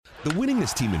The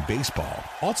winningest team in baseball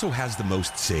also has the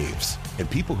most saves, and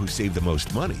people who save the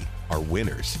most money are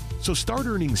winners. So start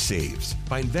earning saves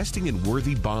by investing in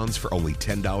worthy bonds for only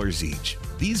 $10 each.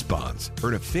 These bonds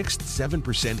earn a fixed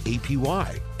 7%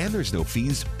 APY, and there's no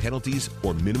fees, penalties,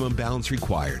 or minimum balance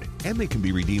required, and they can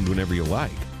be redeemed whenever you like.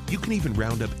 You can even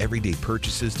round up everyday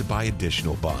purchases to buy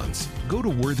additional bonds. Go to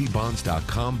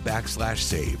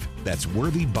worthybonds.com/save. That's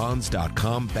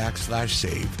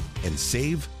worthybonds.com/save and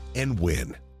save and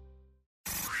win.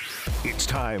 It's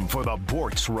time for the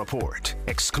Boortz Report,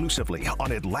 exclusively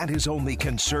on Atlanta's only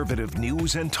conservative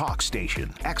news and talk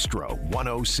station, Extra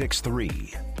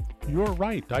 106.3. You're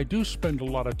right. I do spend a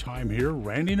lot of time here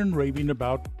ranting and raving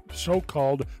about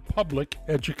so-called public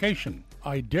education.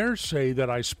 I dare say that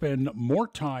I spend more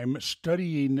time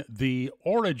studying the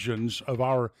origins of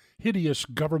our hideous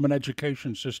government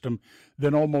education system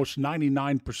than almost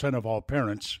 99% of all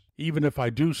parents, even if I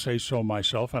do say so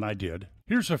myself, and I did.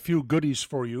 Here's a few goodies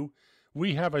for you.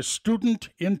 We have a student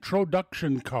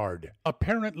introduction card,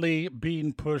 apparently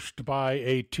being pushed by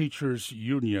a teachers'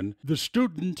 union. The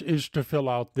student is to fill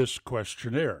out this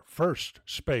questionnaire. First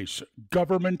space,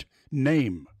 government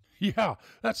name. Yeah,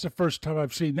 that's the first time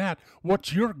I've seen that.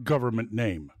 What's your government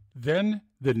name? Then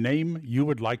the name you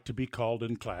would like to be called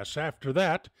in class. After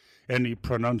that, any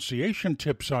pronunciation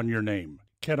tips on your name.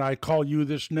 Can I call you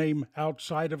this name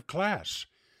outside of class?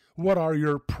 What are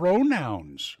your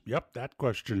pronouns? Yep, that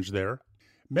question's there.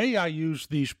 May I use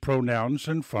these pronouns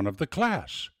in front of the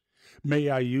class? May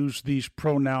I use these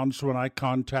pronouns when I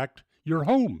contact your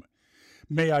home?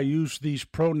 May I use these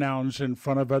pronouns in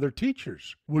front of other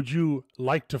teachers? Would you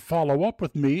like to follow up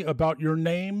with me about your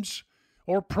names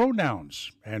or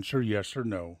pronouns? Answer yes or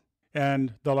no.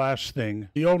 And the last thing,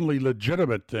 the only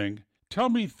legitimate thing, tell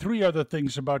me 3 other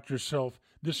things about yourself.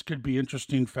 This could be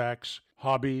interesting facts,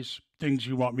 hobbies, things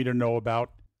you want me to know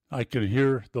about. I can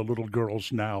hear the little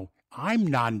girls now. I'm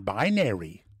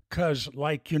non-binary. 'Cause,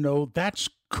 that's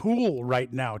cool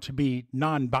right now to be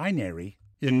non-binary.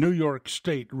 In New York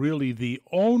State, really the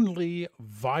only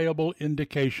viable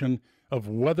indication of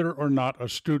whether or not a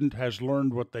student has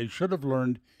learned what they should have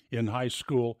learned in high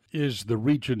school is the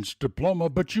Regents diploma,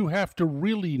 but you have to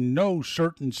really know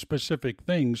certain specific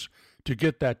things to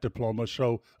get that diploma,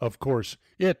 so, of course,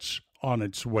 it's on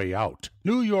its way out.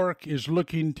 New York is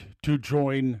looking to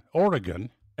join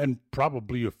Oregon, and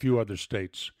probably a few other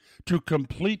states, to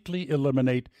completely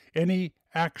eliminate any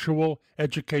actual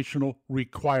educational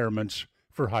requirements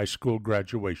for high school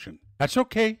graduation. That's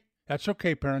okay. That's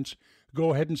okay, parents.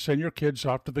 Go ahead and send your kids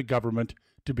off to the government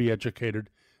to be educated.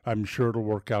 I'm sure it'll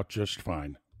work out just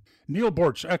fine. Neil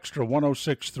Boortz, Extra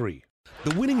 106.3.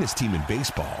 The winningest team in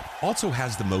baseball also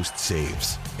has the most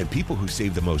saves, and people who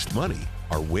save the most money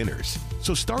are winners.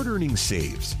 So start earning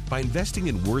saves by investing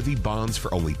in worthy bonds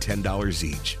for only $10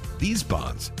 each. These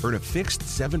bonds earn a fixed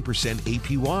 7%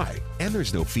 APY, and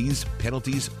there's no fees,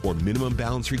 penalties, or minimum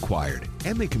balance required,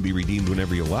 and they can be redeemed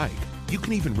whenever you like. You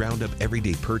can even round up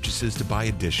everyday purchases to buy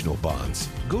additional bonds.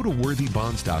 Go to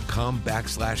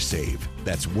worthybonds.com/save.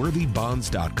 That's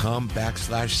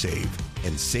worthybonds.com/save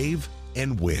and save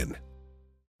and win.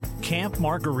 Camp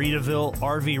Margaritaville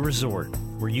RV Resort,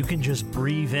 where you can just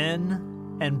breathe in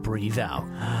and breathe out.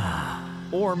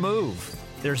 Or move.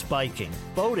 There's biking,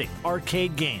 boating,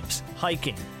 arcade games,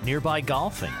 hiking, nearby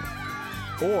golfing.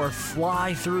 Or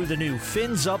fly through the new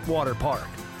Fins Up Water Park.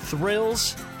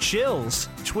 Thrills, chills,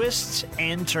 twists,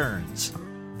 and turns.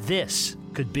 This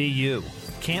could be you.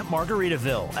 Camp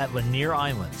Margaritaville at Lanier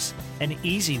Islands. An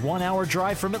easy 1-hour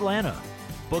drive from Atlanta.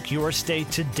 Book your stay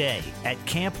today at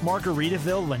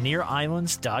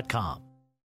campmargaritaville.lanierIslands.com.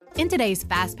 In today's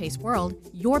fast-paced world,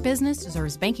 your business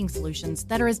deserves banking solutions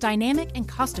that are as dynamic and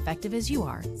cost-effective as you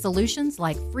are. Solutions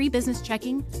like free business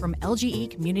checking from LGE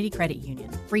Community Credit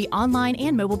Union, free online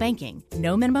and mobile banking,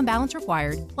 no minimum balance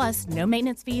required, plus no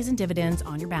maintenance fees and dividends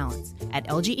on your balance. At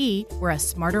LGE, we're a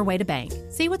smarter way to bank.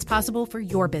 See what's possible for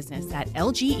your business at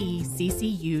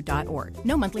lgeccu.org.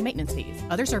 No monthly maintenance fees.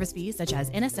 Other service fees such as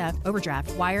NSF,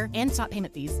 overdraft, wire, and stop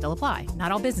payment fees still apply.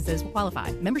 Not all businesses will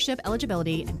qualify. Membership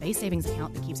eligibility and base savings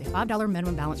account that keeps a $5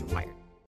 minimum balance required.